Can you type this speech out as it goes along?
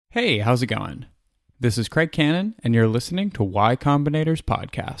Hey, how's it going? This is Craig Cannon, and you're listening to Y Combinator's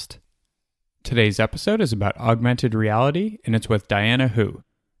podcast. Today's episode is about augmented reality, and it's with Diana Hu.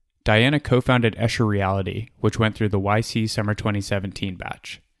 Diana co-founded Escher Reality, which went through the YC Summer 2017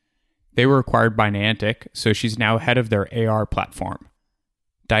 batch. They were acquired by Niantic, so she's now head of their AR platform.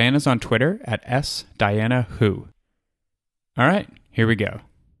 Diana's on Twitter at @SDianaHu. All right, here we go.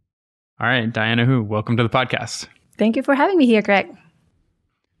 All right, Diana Hu, welcome to the podcast. Thank you for having me here, Craig.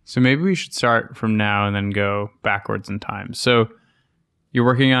 So maybe we should start from now and then go backwards in time. So you're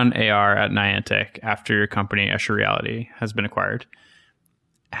working on AR at Niantic after your company, Escher Reality, has been acquired.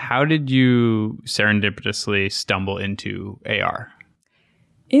 How did you serendipitously stumble into AR?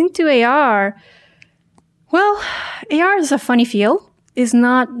 Into AR? Well, AR is a funny field. It's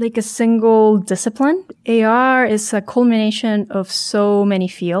not like a single discipline. AR is a culmination of so many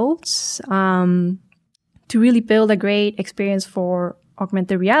fields. To really build a great experience for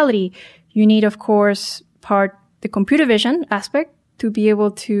augmented reality, you need, of course, the computer vision aspect to be able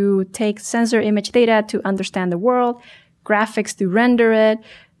to take sensor image data to understand the world, graphics to render it.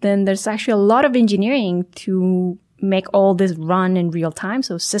 Then there's actually a lot of engineering to make all this run in real time.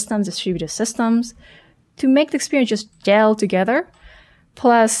 So systems, distributed systems, to make the experience just gel together.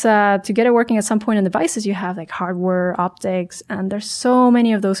 Plus, to get it working at some point in devices, you have like hardware, optics, and there's so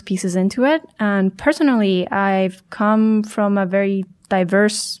many of those pieces into it. And personally, I've come from a very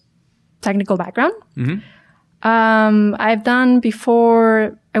diverse technical background. Mm-hmm. I've done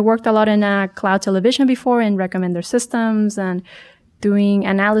before, I worked a lot in cloud television before in recommender systems and doing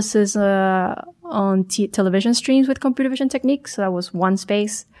analysis on television streams with computer vision techniques. So that was one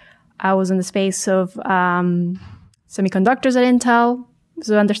space. I was in the space of semiconductors at Intel,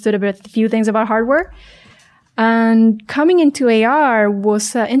 so I understood a few things about hardware. And coming into AR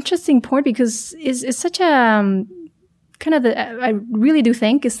was an interesting point because it's such a I really do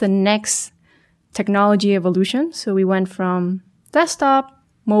think it's the next technology evolution. So we went from desktop,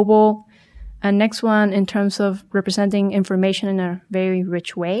 mobile, and next one in terms of representing information in a very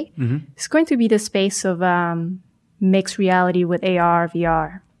rich way. Mm-hmm. It's going to be the space of mixed reality with AR,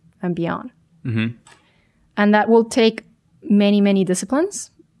 VR, and beyond. Mm-hmm. And that will take many, many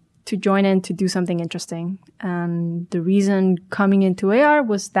disciplines to join in to do something interesting. And the reason coming into AR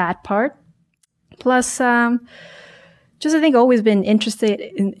was that part. Plus, just I think always been interested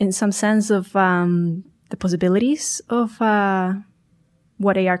in some sense of the possibilities of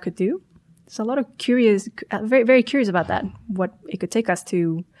what AR could do. There's a lot of very, very curious about that, what it could take us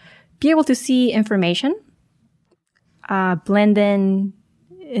to be able to see information, blend in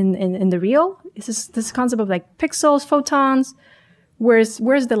the real. This concept of like pixels, photons. Where's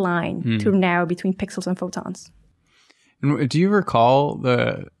the line to narrow between pixels and photons? And do you recall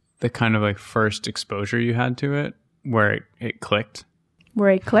the kind of like first exposure you had to it, where it clicked?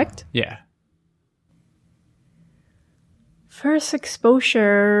 Where it clicked? Yeah. First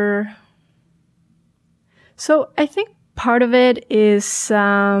exposure. So I think part of it is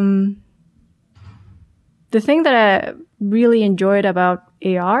the thing that I really enjoyed about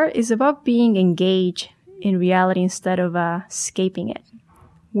AR is about being engaged in reality instead of escaping it,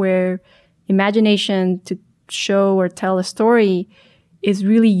 where imagination to show or tell a story is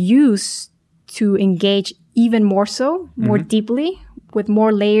really used to engage even more so, more deeply, with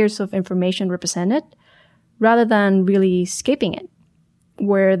more layers of information represented, rather than really escaping it,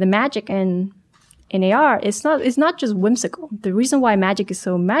 where the magic in AR is not just whimsical. The reason why magic is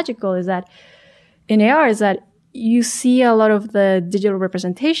so magical is that in AR is that you see a lot of the digital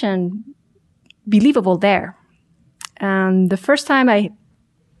representation believable there. And the first time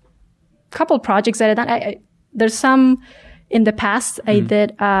couple projects that I've done, there's some in the past I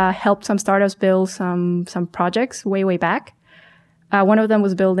did help some startups build some projects way back. One of them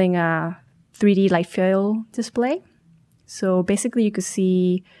was building a 3D light field display. So basically you could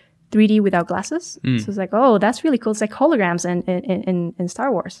see 3D without glasses. So it's like, oh, that's really cool. It's like holograms in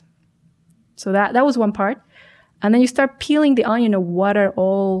Star Wars. So that was one part. And then you start peeling the onion of what are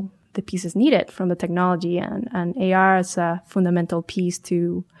all the pieces needed from the technology, and AR is a fundamental piece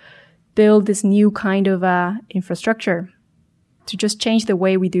to build this new kind of infrastructure to just change the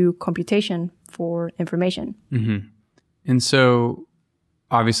way we do computation for information. Mm-hmm. And so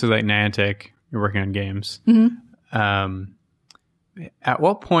obviously like Niantic, you're working on games. Mm-hmm. At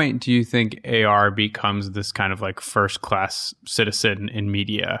what point do you think AR becomes this kind of like first class citizen in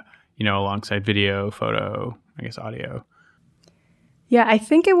media, alongside video, photo, I guess audio? Yeah, I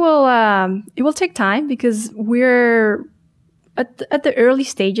think it will take time because we're at the early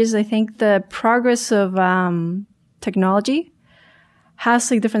stages. I think the progress of technology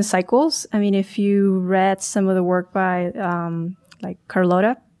has like different cycles. I mean, if you read some of the work by like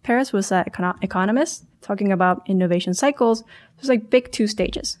Carlota Paris was an economist talking about innovation cycles. There's like big 2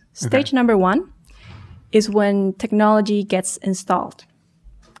 stages. Stage number 1 is when technology gets installed,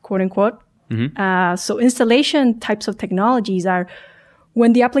 quote unquote. So installation types of technologies are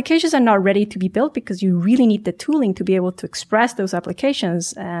when the applications are not ready to be built because you really need the tooling to be able to express those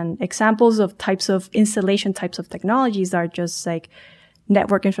applications. And examples of types of installation types of technologies are just like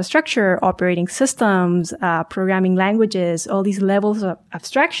network infrastructure, operating systems, programming languages, all these levels of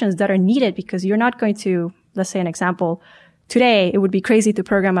abstractions that are needed because you're not going to, let's say an example, today it would be crazy to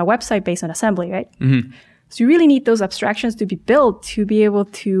program a website based on assembly, right? So you really need those abstractions to be built to be able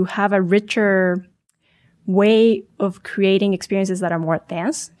to have a richer way of creating experiences that are more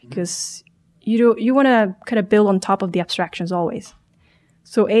advanced because you want to kind of build on top of the abstractions always.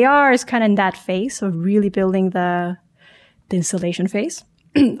 So AR is kind of in that phase of really building the installation phase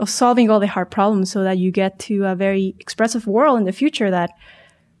of solving all the hard problems so that you get to a very expressive world in the future that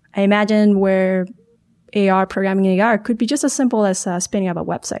I imagine where AR, programming in AR could be just as simple as spinning up a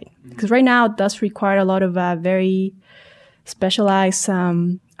website. Because right now it does require a lot of very specialized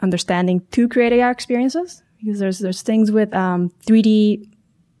understanding to create AR experiences. Because there's things with 3D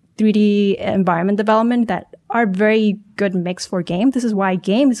environment development that are very good mix for game. This is why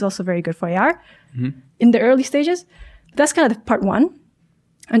game is also very good for AR in the early stages. That's kind of the part 1.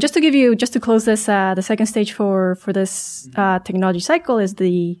 And just to close this, the second stage for this technology cycle is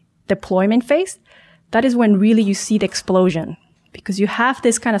the deployment phase. That is when really you see the explosion because you have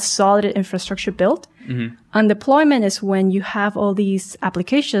this kind of solid infrastructure built. And deployment is when you have all these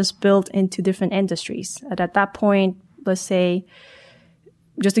applications built into different industries. And at that point, let's say,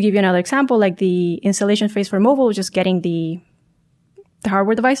 just to give you another example, like the installation phase for mobile was just getting the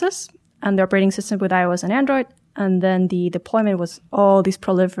hardware devices and the operating system with iOS and Android. And then the deployment was all this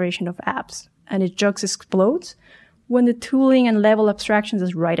proliferation of apps. And it just explodes when the tooling and level abstractions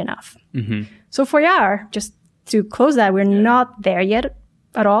is right enough. So for AR, just to close that, we're not there yet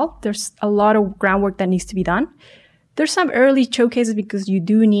at all. There's a lot of groundwork that needs to be done. There's some early showcases because you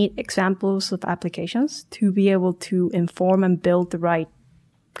do need examples of applications to be able to inform and build the right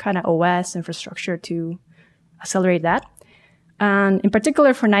kind of OS infrastructure to accelerate that. And in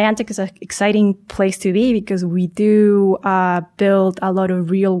particular for Niantic is an exciting place to be because we do build a lot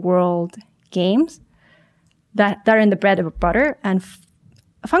of real world games that are in the bread and butter and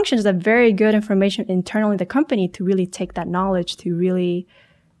functions that very good information internally in the company to really take that knowledge to really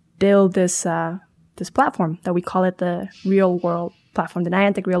build this platform that we call it the real world platform, the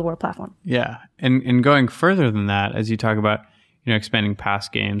Niantic real world platform. Yeah. And going further than that, as you talk about, expanding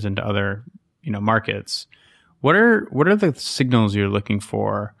past games into other, markets, what are the signals you're looking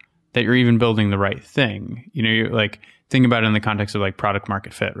for that you're even building the right thing? You're like, think about it in the context of like product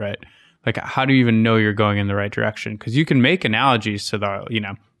market fit, right? Like, how do you even know you're going in the right direction? Because you can make analogies to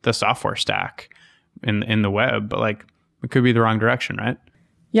the software stack in the web, but like it could be the wrong direction, right?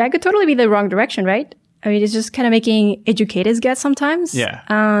 Yeah, it could totally be the wrong direction, right? I mean, it's just kind of making educators get sometimes. Yeah.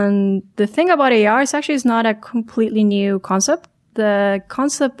 And the thing about AR is actually it's not a completely new concept. The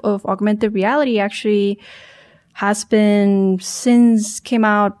concept of augmented reality actually has been came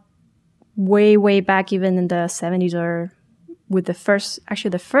out way, way back even in the 70s or with the first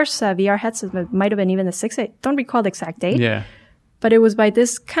VR headset might have been even the 60s. I don't recall the exact date. Yeah. But it was by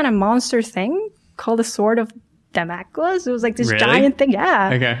this kind of monster thing called the Sword of Damocles. It was like this giant thing.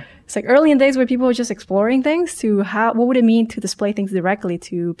 Yeah. Okay. It's like early in days where people were just exploring things to what would it mean to display things directly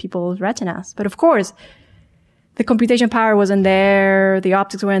to people's retinas. But of course, the computation power wasn't there. The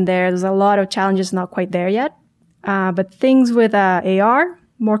optics weren't there. There's a lot of challenges not quite there yet. But things with AR,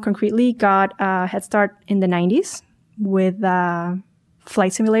 more concretely, got a head start in the 90s with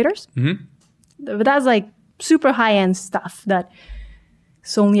flight simulators. But that's like super high-end stuff that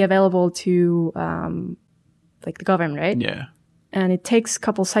is only available to like the government, right? Yeah. And it takes a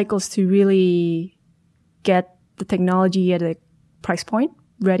couple cycles to really get the technology at a price point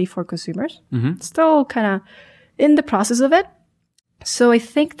ready for consumers. It's still kind of in the process of it. So I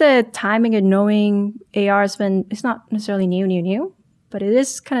think the timing and knowing AR it's not necessarily new, but it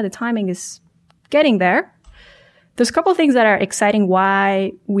is kind of the timing is getting there. There's a couple of things that are exciting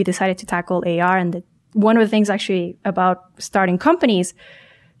why we decided to tackle AR. And one of the things actually about starting companies,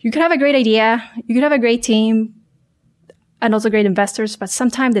 you could have a great idea, you could have a great team, and also great investors, but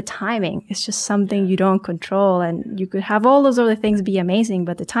sometimes the timing is just something you don't control. And you could have all those other things be amazing,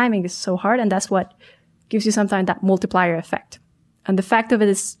 but the timing is so hard. And that's what gives you sometimes that multiplier effect. And the fact of it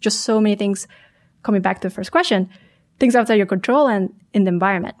is just so many things, coming back to the first question, things outside your control and in the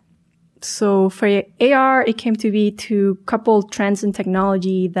environment. So for AR, it came to be to couple trends in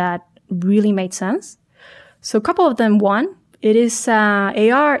technology that really made sense. So a couple of them, one It is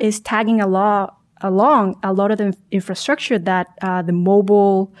AR is tagging along a lot of the infrastructure that the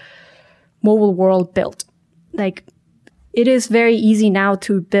mobile world built. Like, it is very easy now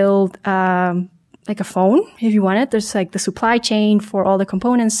to build like a phone if you want it. There's like the supply chain for all the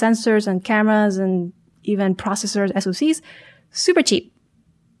components, sensors and cameras and even processors, SoCs, super cheap.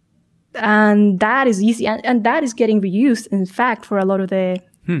 And that is easy. And that is getting reused, in fact, for a lot of the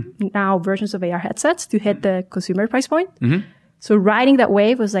now versions of AR headsets to hit the consumer price point. Mm-hmm. So riding that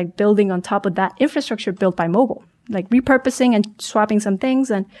wave was like building on top of that infrastructure built by mobile, like repurposing and swapping some things.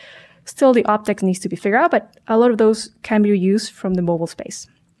 And still the optics needs to be figured out, but a lot of those can be reused from the mobile space.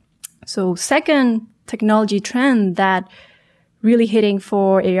 So second technology trend that really hitting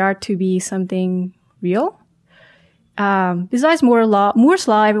for AR to be something real. Besides Moore's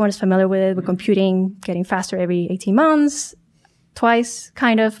law, everyone is familiar with computing getting faster every 18 months, twice,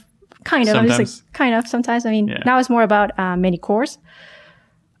 kind of. Sometimes. Sometimes. I mean, now it's more about many cores.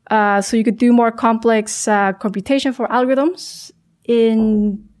 So you could do more complex computation for algorithms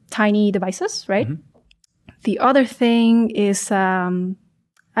in tiny devices, right? Mm-hmm. The other thing is,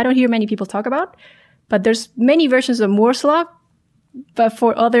 I don't hear many people talk about, but there's many versions of Moore's law, but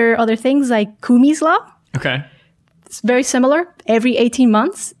for other things like Kumi's law. Okay. It's very similar. Every 18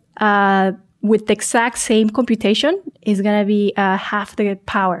 months, with the exact same computation, is going to be half the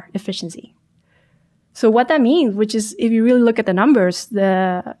power efficiency. So what that means, which is, if you really look at the numbers,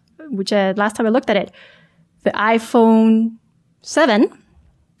 last time I looked at it, the iPhone 7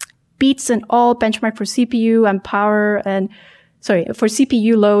 beats an all benchmark for CPU and power for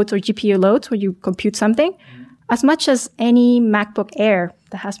CPU loads or GPU loads when you compute something, as much as any MacBook Air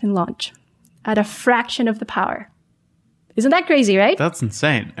that has been launched at a fraction of the power. Isn't that crazy, right? That's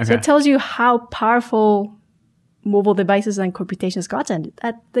insane. Okay. So it tells you how powerful mobile devices and computation has gotten.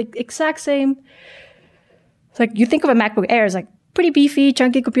 At the exact same, it's like you think of a MacBook Air as like pretty beefy,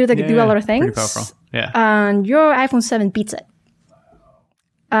 chunky computer that can do a lot of things. Pretty powerful. Yeah. And your iPhone 7 beats it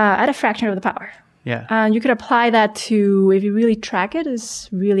at a fraction of the power. Yeah. And you could apply that to, if you really track it, is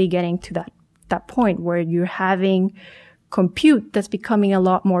really getting to that point where you're having compute that's becoming a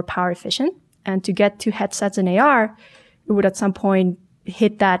lot more power efficient. And to get to headsets and AR, it would at some point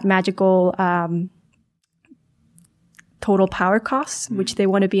hit that magical total power costs, which they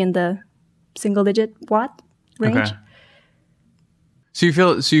want to be in the single-digit watt range. Okay. So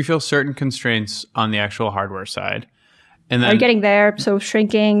you feel certain constraints on the actual hardware side, and then are getting there. So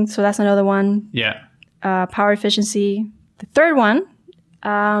shrinking. So that's another one. Yeah. Power efficiency. The third one,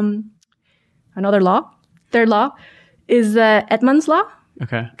 another law. Third law is Edmonds law.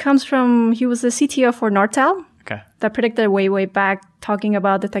 Okay. Comes from, he was the CTO for Nortel. Okay. That predicted way back, talking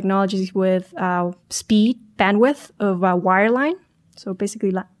about the technologies with speed, bandwidth of wireline. So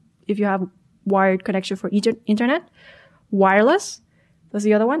basically, if you have wired connection for internet, wireless, that's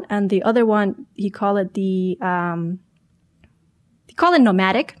the other one. And the other one, he call it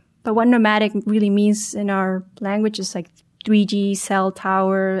nomadic. But what nomadic really means in our language is like 3G, cell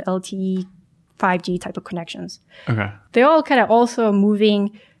tower, LTE, 5G type of connections. Okay. They all kind of also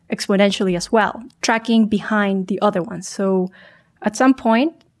moving exponentially as well, tracking behind the other ones. So at some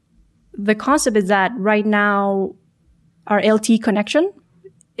point, the concept is that right now, our LTE connection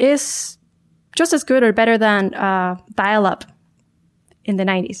is just as good or better than dial-up in the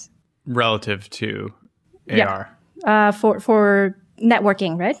 90s. Relative to AR. Yeah. For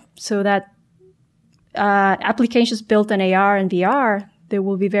networking, right? So that applications built on AR and VR, they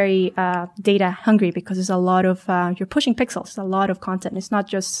will be very data hungry because there's a lot of, you're pushing pixels, a lot of content. It's not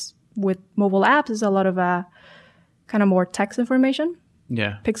just with mobile apps, there's a lot of kind of more text information.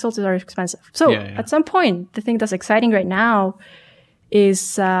 Yeah. Pixels are expensive. So at some point, the thing that's exciting right now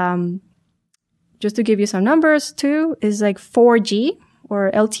is, just to give you some numbers too, is like 4G or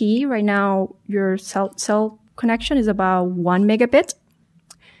LTE. Right now, your cell connection is about 1 megabit.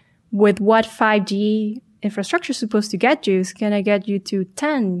 With what 5G infrastructure is supposed to get you, is going to get you to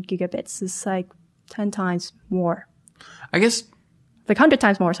 10 gigabits. It's like 10 times more. I guess. Like 100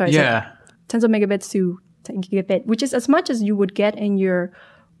 times more, sorry. Yeah. So tens of megabits to 10 gigabit, which is as much as you would get in your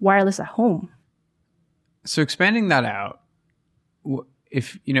wireless at home. So expanding that out,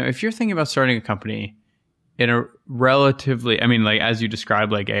 if you're thinking about starting a company in a relatively, I mean, like as you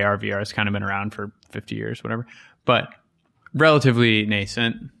described, like AR, VR has kind of been around for 50 years, whatever, but relatively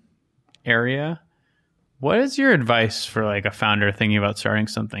nascent area, what is your advice for like a founder thinking about starting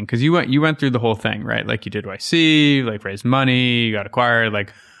something? Because you went through the whole thing, right? Like you did YC, like raised money, you got acquired,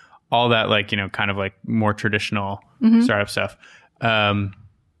 like all that, like, kind of like more traditional startup stuff.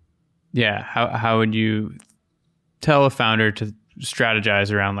 Yeah. How would you tell a founder to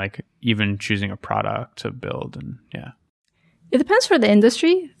strategize around like even choosing a product to build? And It depends for the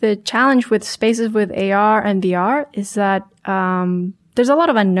industry. The challenge with spaces with AR and VR is that there's a lot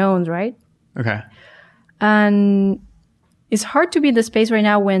of unknowns, right? Okay. And it's hard to be in the space right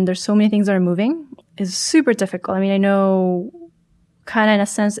now when there's so many things that are moving. It's super difficult. I mean, I know kind of in a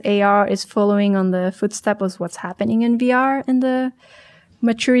sense AR is following on the footstep of what's happening in VR in the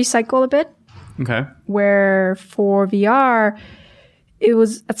maturity cycle a bit. Okay. Where for VR, it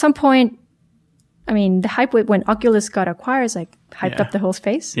was at some point, I mean, the hype when Oculus got acquired is like hyped up the whole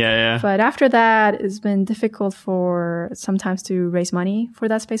space. Yeah. But after that, it's been difficult for sometimes to raise money for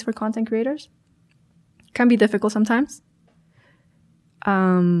that space for content creators. Can be difficult sometimes.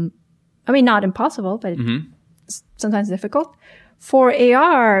 I mean, not impossible, but it's sometimes difficult. For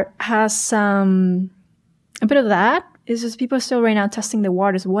AR has a bit of that. It's just people are still right now testing the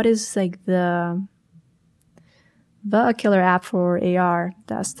waters. What is like the killer app for AR?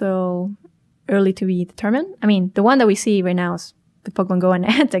 That's still early to be determined. I mean, the one that we see right now is the Pokemon Go and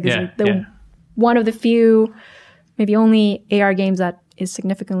Niantic is one of the few, maybe only AR games that is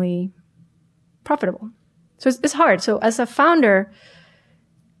significantly profitable. So it's hard. So as a founder,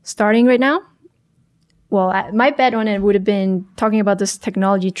 starting right now, well, my bet on it would have been talking about this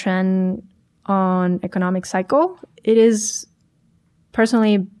technology trend on economic cycle. It is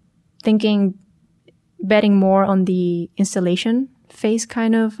personally betting more on the installation phase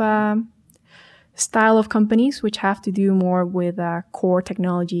kind of style of companies, which have to do more with core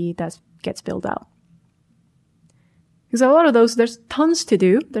technology that gets built out. Because a lot of those, there's tons to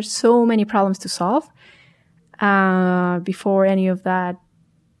do. There's so many problems to solve before any of that,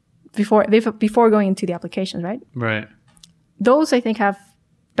 before going into the applications, right? Right. Those, I think, have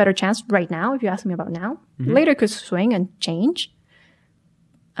better chance right now, if you ask me about now. Later could swing and change.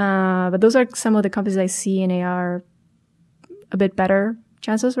 But those are some of the companies I see in AR a bit better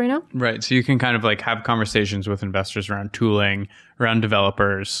chances right now. Right. So you can kind of like have conversations with investors around tooling, around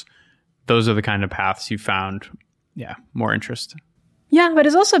developers. Those are the kind of paths you found, more interest. Yeah, but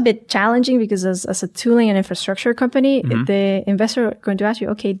it's also a bit challenging because as a tooling and infrastructure company, the investor are going to ask you,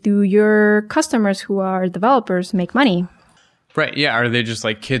 okay, do your customers who are developers make money? Right. Yeah. Are they just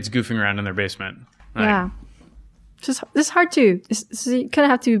like kids goofing around in their basement? Right. Yeah. It's hard to, you kind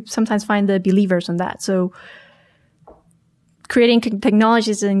of have to sometimes find the believers on that. So creating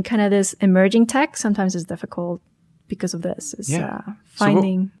technologies in kind of this emerging tech sometimes is difficult because of this. It's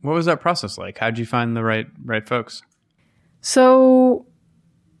finding. So what was that process like? How'd you find the right folks? So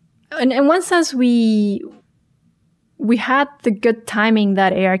in one sense, we had the good timing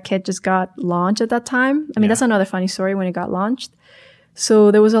that ARKit just got launched at that time. I mean, that's another funny story when it got launched.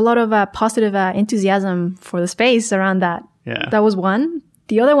 So there was a lot of positive enthusiasm for the space around that. Yeah. That was one.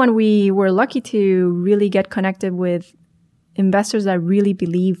 The other one, we were lucky to really get connected with investors that really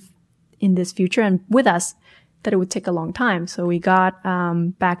believe in this future and with us that it would take a long time. So we got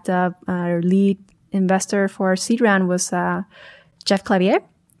backed up. Our lead investor for our seed round was Jeff Clavier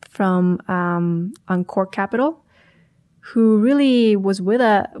from Encore Capital, who really was with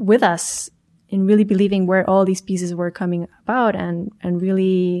us in really believing where all these pieces were coming about and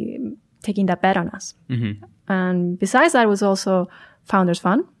really taking that bet on us. And besides that was also Founders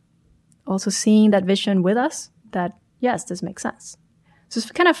Fund, also seeing that vision with us that, yes, this makes sense. So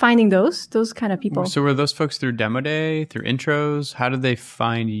it's kind of finding those kind of people. So were those folks through Demo Day, through intros? How did they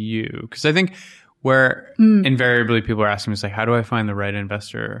find you? Because I think where invariably people are asking me is like, how do I find the right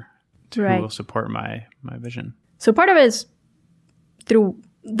investor who will support my vision? So part of it is through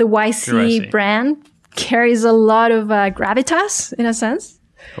the YC brand carries a lot of gravitas in a sense.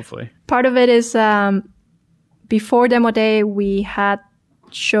 Hopefully. Part of it is before Demo Day, we had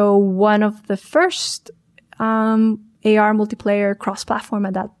show one of the first AR multiplayer cross-platform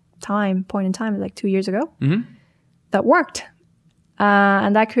at that point in time, like 2 years ago, that worked.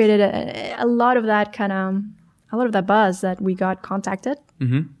 And that created a lot of that a lot of that buzz that we got contacted.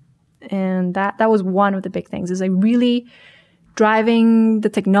 And that was one of the big things, is like really driving the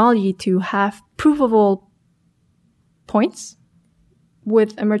technology to have provable points.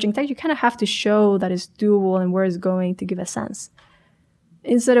 With emerging tech, you kind of have to show that it's doable and where it's going to give a sense.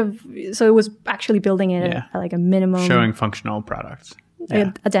 So it was actually building it at like a minimum. Showing functional products.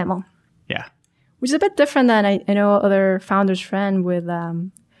 A demo. Yeah. Which is a bit different than I know other founders friend with,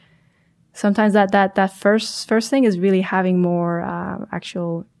 sometimes that first thing is really having more,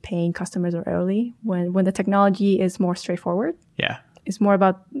 actual paying customers or early when the technology is more straightforward. Yeah. It's more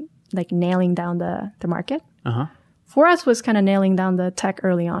about like nailing down the market. For us was kind of nailing down the tech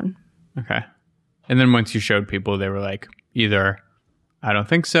early on. Okay. And then once you showed people, they were like, either, I don't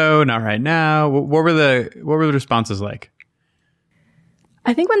think so, not right now. What were the responses like?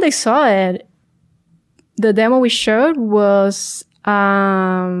 I think when they saw it, The demo we showed was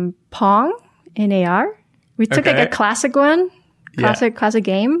Pong in AR. We took like a classic one, classic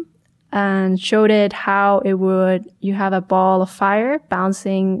game, and showed it how it would, you have a ball of fire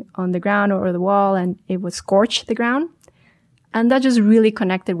bouncing on the ground or the wall, and it would scorch the ground. And that just really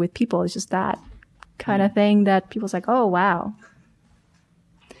connected with people. It's just that kind of thing that people's like, oh, wow.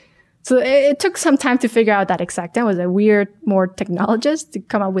 So it took some time to figure out that exact. That was a weird, more technologist to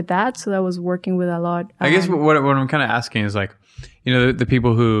come up with that. So that was working with a lot. I guess what I'm kind of asking is like, you know, the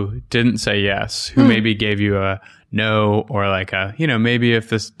people who didn't say yes, who maybe gave you a no, or like a, you know, maybe if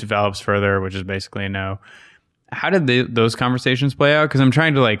this develops further, which is basically a no. How did those conversations play out? Because I'm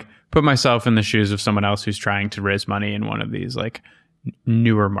trying to like put myself in the shoes of someone else who's trying to raise money in one of these like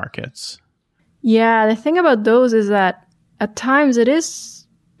newer markets. Yeah, the thing about those is that at times it is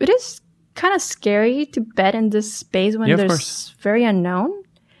kind of scary to bet in this space when there's very unknown.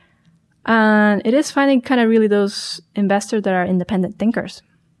 And it is finding kind of really those investors that are independent thinkers.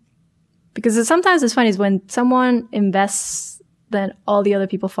 Because sometimes it's funny is when someone invests, then all the other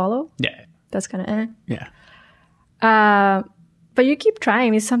people follow. Yeah. That's kind of Yeah. But you keep trying.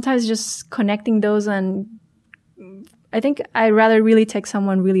 I mean, sometimes just connecting those, and I think I'd rather really take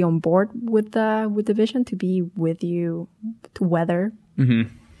someone really on board with the vision to be with you, to weather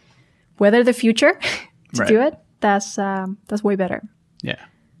the future to do it. That's way better. Yeah.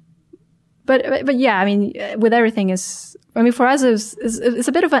 But yeah, I mean, with everything for us, it's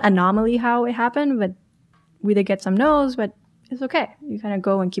a bit of an anomaly how it happened, but we did get some no's, but it's okay. You kind of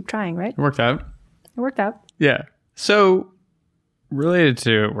go and keep trying, right? It worked out. Yeah. So related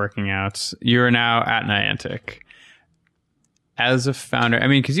to working out, you're now at Niantic. As a founder, I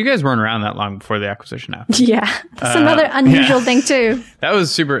mean, because you guys weren't around that long before the acquisition happened. Yeah, that's another unusual thing too. That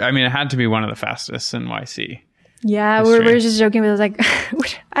was super. I mean, it had to be one of the fastest in YC. Yeah, we were just joking, but I was like,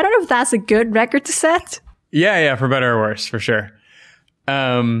 I don't know if that's a good record to set. Yeah, for better or worse, for sure.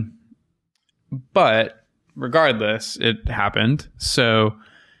 But regardless, it happened. So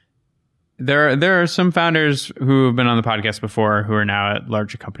there are some founders who have been on the podcast before who are now at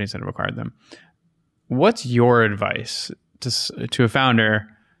larger companies that have acquired them. What's your advice to a founder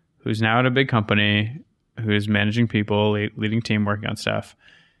who's now at a big company, who's managing people, leading team, working on stuff?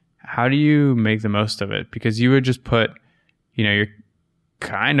 How do you make the most of it? Because you would just put, you know, your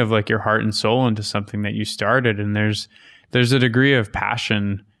kind of like your heart and soul into something that you started, and there's a degree of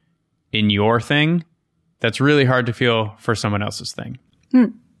passion in your thing that's really hard to feel for someone else's thing.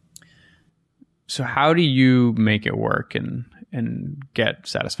 So how do you make it work and get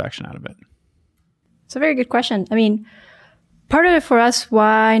satisfaction out of it? It's a very good question. I mean, part of it for us,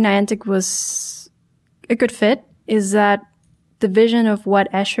 why Niantic was a good fit, is that the vision of what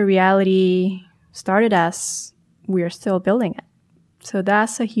Azure Reality started as, we are still building it. So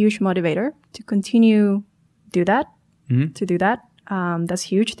that's a huge motivator to continue to do that. That's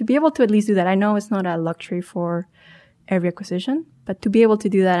huge. To be able to at least do that. I know it's not a luxury for every acquisition, but to be able to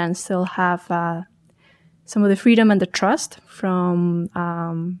do that and still have some of the freedom and the trust from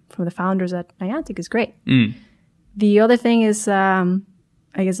the founders at Niantic is great. The other thing is,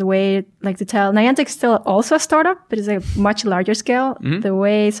 I guess the way I like to tell, Niantic's still also a startup, but it's a much larger scale. The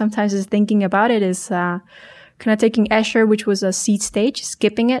way sometimes is thinking about it is kind of taking Azure, which was a seed stage,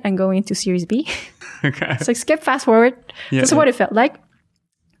 skipping it and going into Series B. Okay. It's like skip, fast forward. That's what it felt like.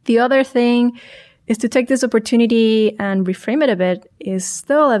 The other thing is to take this opportunity and reframe it a bit is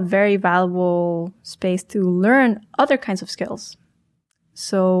still a very valuable space to learn other kinds of skills.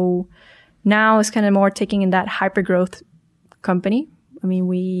 So now it's kind of more taking in that hyper growth company. I mean,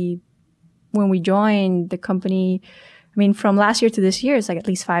 when we joined the company, I mean, from last year to this year, it's like at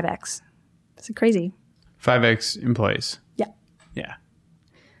least 5x. It's crazy. 5x employees. Yeah.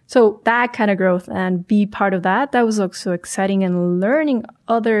 So that kind of growth and be part of that was also exciting, and learning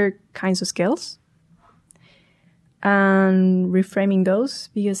other kinds of skills and reframing those,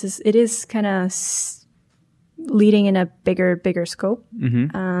 because it is kind of leading in a bigger scope.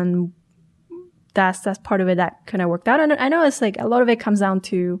 And that's part of it that kind of worked out. And I know it's like a lot of it comes down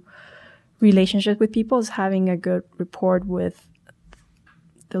to relationship with people, is having a good rapport with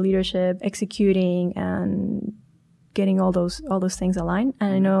the leadership, executing and getting all those things aligned.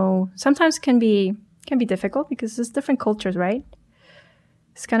 And I know sometimes can be difficult because there's different cultures, right?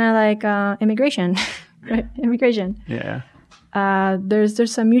 It's kind of like immigration, right? Immigration. Yeah.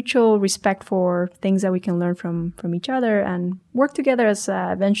 There's a mutual respect for things that we can learn from each other and work together as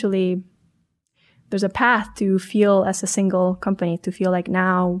eventually there's a path to feel as a single company, to feel like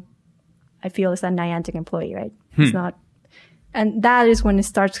now I feel as a Niantic employee, right? It's not. And that is when it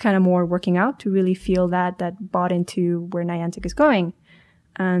starts kind of more working out, to really feel that bought into where Niantic is going.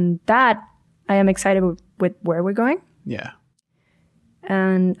 And that I am excited with where we're going. Yeah.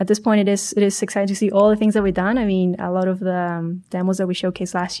 And at this point, it is exciting to see all the things that we've done. I mean, a lot of the demos that we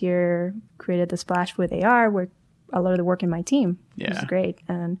showcased last year created the splash with AR, where a lot of the work in my team was great.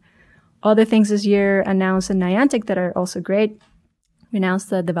 And other things this year announced in Niantic that are also great. We announced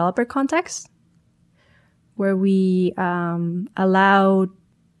the developer context, where we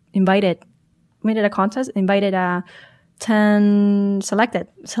we did a contest, invited 10 selected,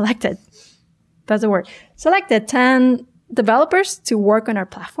 that's the word, selected 10 developers to work on our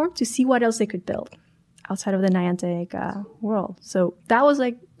platform to see what else they could build outside of the Niantic world. So that was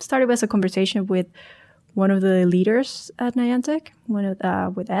started as a conversation with one of the leaders at Niantic,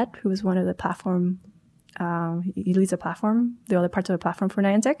 with Ed, who was one of the platform. He leads the platform, the other parts of the platform for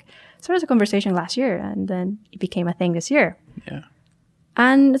Niantic. So it was a conversation last year, and then it became a thing this year. Yeah.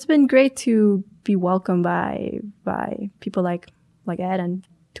 And it's been great to be welcomed by people like Ed and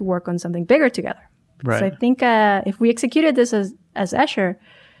to work on something bigger together. Right. So I think if we executed this as Escher,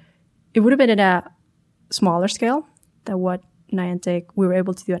 it would have been at a smaller scale than what we were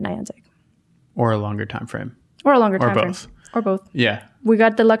able to do at Niantic. Or a longer time frame. Or a longer time frame. Or both. Yeah. We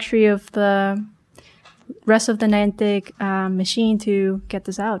got the luxury of the rest of the Niantic machine to get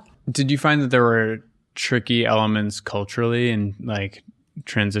this out. Did you find that there were tricky elements culturally in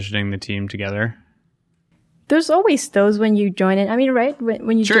transitioning the team together? There's always those when you join it. I mean, right?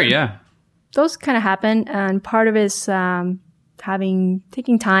 When you sure, yeah. Those kind of happen, and part of it is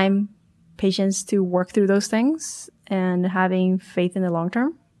taking time, patience to work through those things, and having faith in the long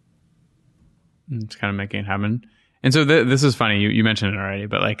term. It's kind of making it happen. And so this is funny. You mentioned it already,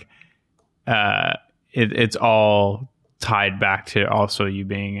 but it's all tied back to also you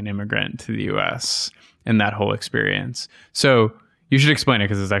being an immigrant to the U.S. and that whole experience. So you should explain it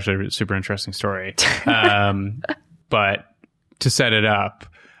because it's actually a super interesting story. But to set it up,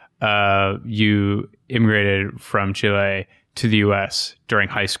 you immigrated from Chile to the U.S. during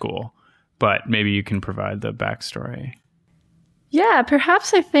high school, but maybe you can provide the backstory. Yeah,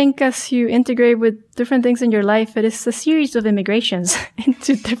 perhaps I think as you integrate with different things in your life, it is a series of immigrations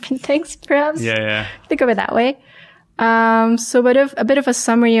into different things, perhaps. Yeah. Think of it that way. So a bit of a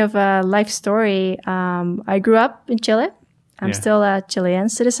summary of a life story. I grew up in Chile. I'm still a Chilean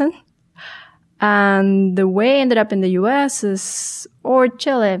citizen. And the way I ended up in the U.S. or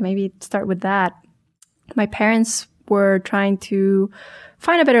Chile, maybe start with that. My parents were trying to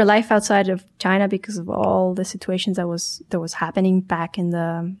find a better life outside of China because of all the situations that was happening back in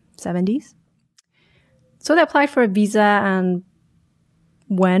the 70s. So they applied for a visa and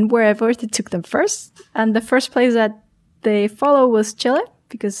went wherever it took them first. And the first place that they followed was Chile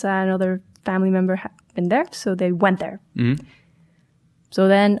because another family member had been there. So they went there. Mm-hmm. So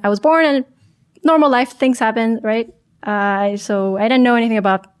then I was born and normal life things happen, right? So I didn't know anything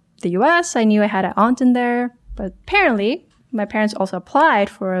about the U.S. I knew I had an aunt in there, but apparently my parents also applied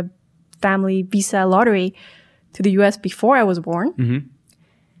for a family visa lottery to the U.S. before I was born. Mm-hmm.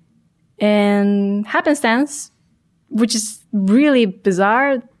 And happenstance, which is really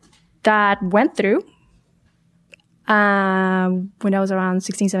bizarre, that went through when I was around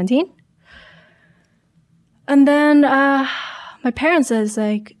 16, 17. And then my parents says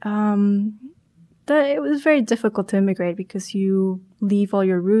that it was very difficult to immigrate because you leave all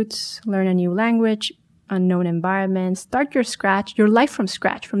your roots, learn a new language, unknown environment, start your life from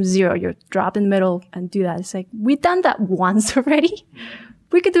scratch, from zero. You're dropped in the middle and do that. It's we've done that once already.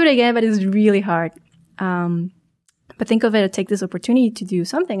 We could do it again, but it's really hard. But think of it, take this opportunity to do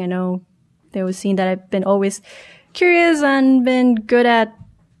something. I know they were seeing that I've been always curious and been good at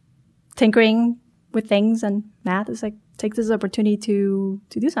tinkering with things and math. It's take this opportunity to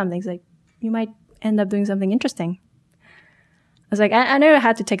do something. It's you might end up doing something interesting. I was I never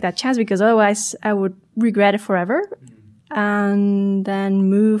had to take that chance because otherwise I would regret it forever. And then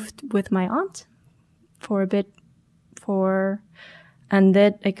moved with my aunt for a bit and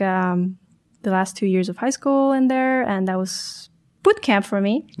did the last 2 years of high school in there. And that was boot camp for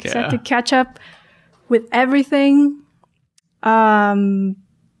me. Yeah. So I had to catch up with everything.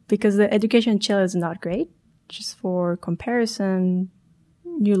 Because the education in Chile is not great. Just for comparison,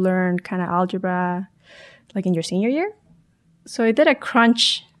 you learn kind of algebra in your senior year. So I did a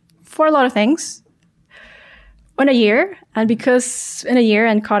crunch for a lot of things in a year. And because in a year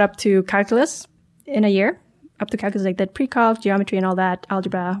and caught up to calculus in a year, up to calculus, did pre-calc, geometry and all that,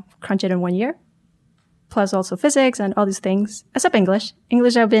 algebra, crunch it in 1 year. Plus also physics and all these things, except English.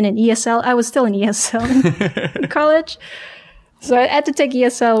 English, I've been in ESL. I was still in ESL in college. So I had to take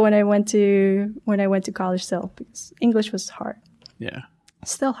ESL when I went to college still because English was hard. Yeah.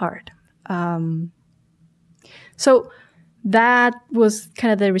 Still hard. So that was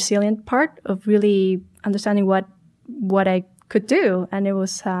kind of the resilient part of really understanding what I could do. And it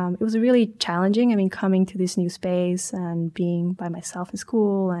was really challenging. I mean, coming to this new space and being by myself in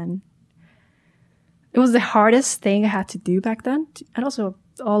school, and it was the hardest thing I had to do back then, and also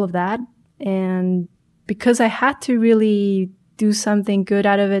all of that. And because I had to really do something good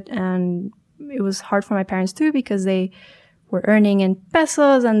out of it, and it was hard for my parents too, because they were earning in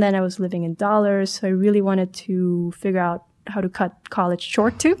pesos and then I was living in dollars. So I really wanted to figure out how to cut college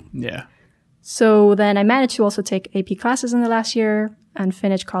short too. Yeah. So then I managed to also take AP classes in the last year and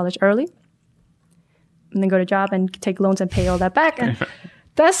finish college early, and then go to job and take loans and pay all that back. And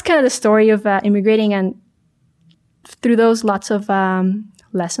that's kind of the story of immigrating, and through those lots of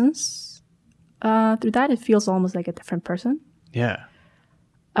lessons. Through that, it feels almost like a different person. Yeah.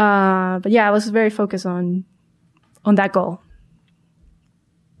 But yeah, I was very focused on that goal.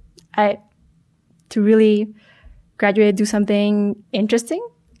 To really graduate, do something interesting,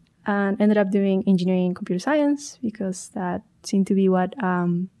 and ended up doing engineering and computer science because that seemed to be what I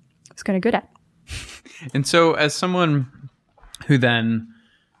was kind of good at. And so as someone who then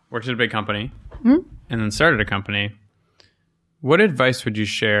worked at a big company and then started a company, what advice would you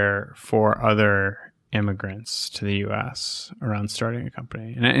share for other immigrants to the U.S. around starting a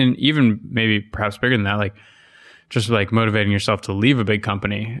company? And even maybe perhaps bigger than that, like just like motivating yourself to leave a big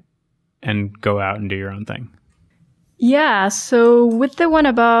company and go out and do your own thing. Yeah. So with the one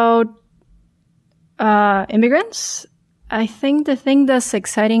about immigrants, I think the thing that's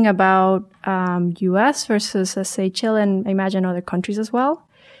exciting about U.S. versus, let's say, Chile, and I imagine other countries as well,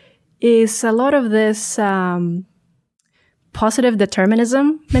 is a lot of this positive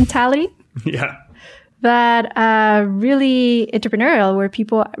determinism mentality. Yeah. That really entrepreneurial, where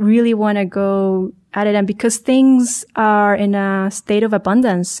people really want to go at it. And because things are in a state of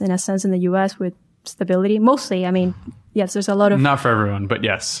abundance, in a sense, in the U.S. with stability, mostly, I mean, yes, there's a lot of... Not for everyone, but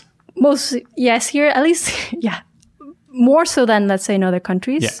yes. Yes, here, at least, yeah. More so than, let's say, in other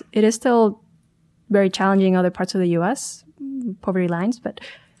countries. Yeah. It is still very challenging in other parts of the U.S., poverty lines, but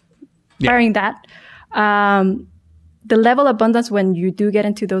barring that, the level of abundance when you do get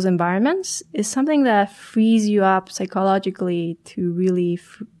into those environments is something that frees you up psychologically to really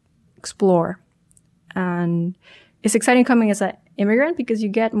explore. And it's exciting coming as an immigrant because you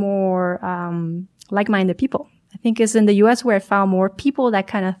get more like-minded people. I think it's in the U.S. where I found more people that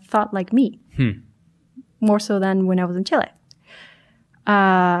kind of thought like me, more so than when I was in Chile,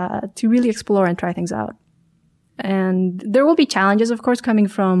 to really explore and try things out. And there will be challenges, of course, coming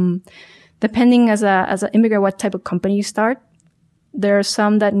from... Depending as an immigrant, what type of company you start, there are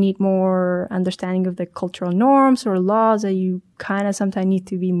some that need more understanding of the cultural norms or laws that you kind of sometimes need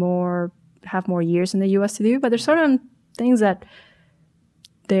to have more years in the U.S. to do. But there's certain things that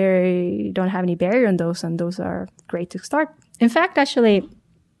they don't have any barrier in those, and those are great to start. In fact, actually,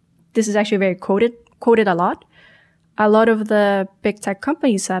 this is actually very quoted a lot. A lot of the big tech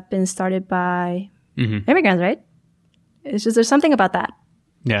companies have been started by immigrants, right? It's just there's something about that.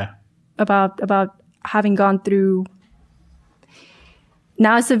 Yeah. About having gone through.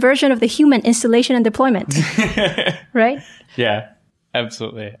 Now it's the version of the human installation and deployment, right? Yeah,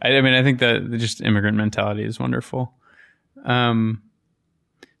 absolutely. I mean, I think that just immigrant mentality is wonderful.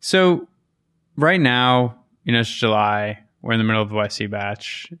 So right now, it's July. We're in the middle of the YC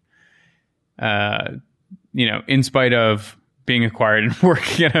batch. In spite of being acquired and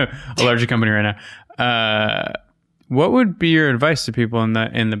working at a larger company right now, what would be your advice to people in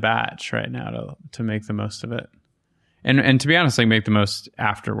the batch right now to make the most of it? And to be honest, like make the most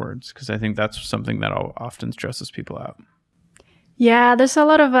afterwards, because I think that's something that often stresses people out. Yeah, there's a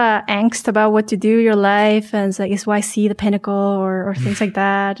lot of angst about what to do with your life, and it's like, is YC the pinnacle or things like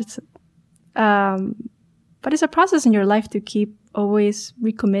that. It's, but it's a process in your life to keep always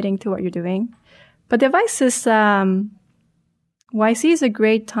recommitting to what you're doing. But the advice is, YC is a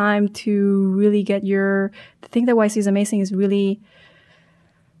great time to really get the thing that YC is amazing is really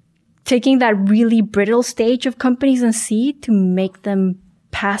taking that really brittle stage of companies and seed to make them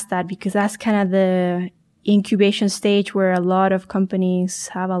past that, because that's kind of the incubation stage where a lot of companies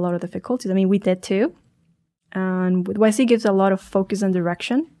have a lot of difficulties. I mean, we did too. And with YC gives a lot of focus and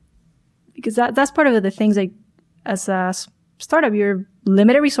direction, because that's part of the things like as a startup, you're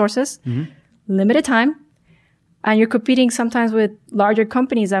limited resources, limited time, and you're competing sometimes with larger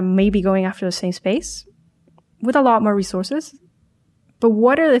companies that may be going after the same space with a lot more resources. But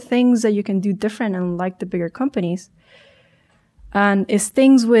what are the things that you can do different and like the bigger companies? And it's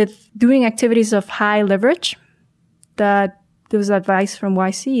things with doing activities of high leverage that there was advice from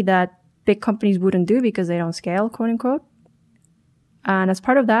YC that big companies wouldn't do because they don't scale, quote unquote. And as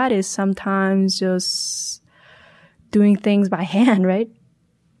part of that is sometimes just doing things by hand, right?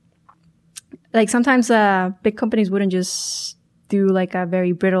 Like sometimes big companies wouldn't just do like a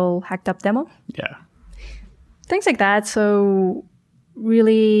very brittle, hacked up demo. Yeah. Things like that. So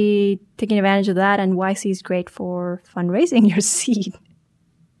really taking advantage of that, and YC is great for fundraising your seed.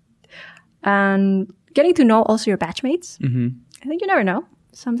 And getting to know also your batchmates. I think you never know.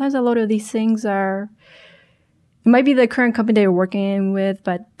 Sometimes a lot of these things it might be the current company that you're working with,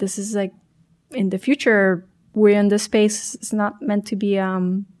 but this is like in the future, we're in this space. It's not meant to be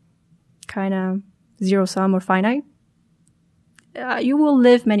kind of zero sum or finite. You will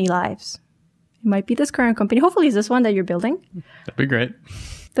live many lives. It might be this current company. Hopefully it's this one that you're building. That'd be great.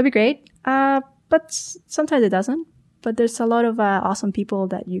 That'd be great. But sometimes it doesn't. But there's a lot of awesome people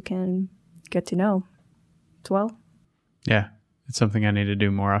that you can get to know as well. Yeah. It's something I need to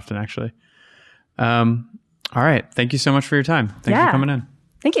do more often, actually. All right. Thank you so much for your time. Thanks for coming in.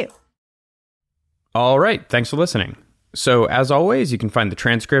 Thank you. All right. Thanks for listening. So as always, you can find the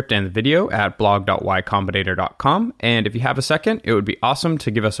transcript and the video at blog.ycombinator.com. And if you have a second, it would be awesome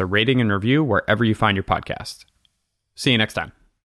to give us a rating and review wherever you find your podcast. See you next time.